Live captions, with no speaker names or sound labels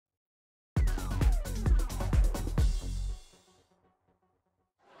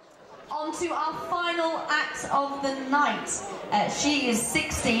On to our final act of the night. She is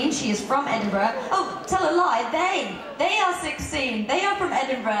 16, she is from Edinburgh. Oh, tell a lie, they are 16, they are from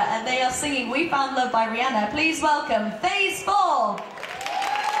Edinburgh, and they are singing We Found Love by Rihanna. Please welcome Phase 4.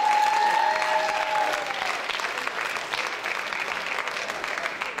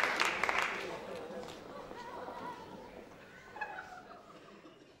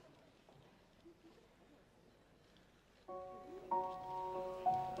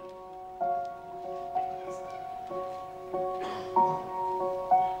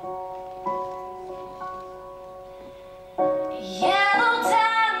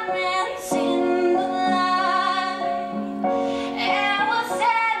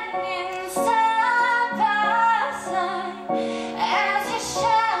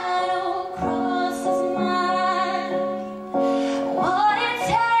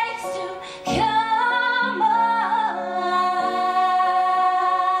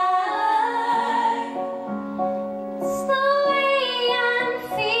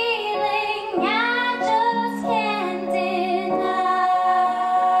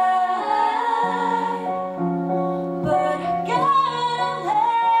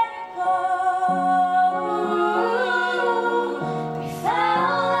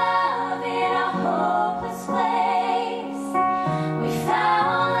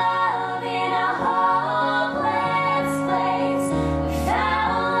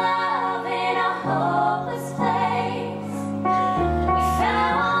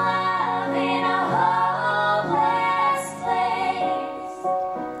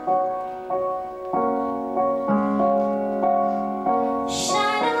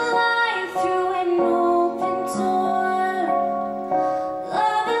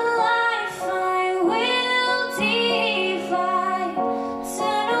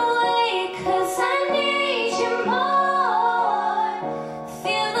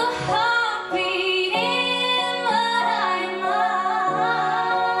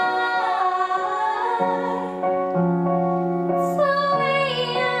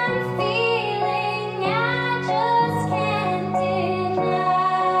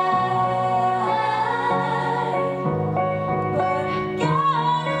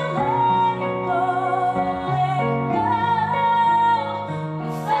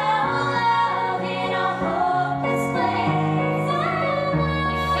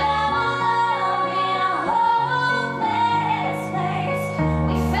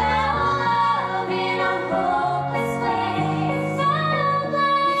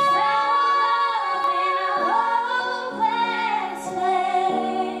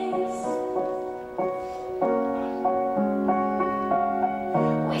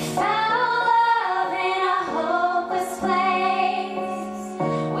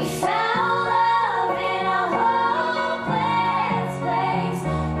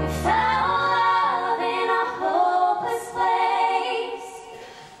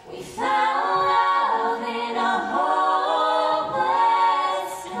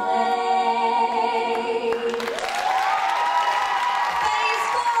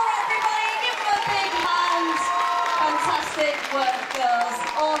 Work, girls.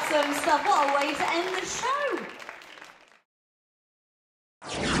 Awesome stuff. What a way to end the show.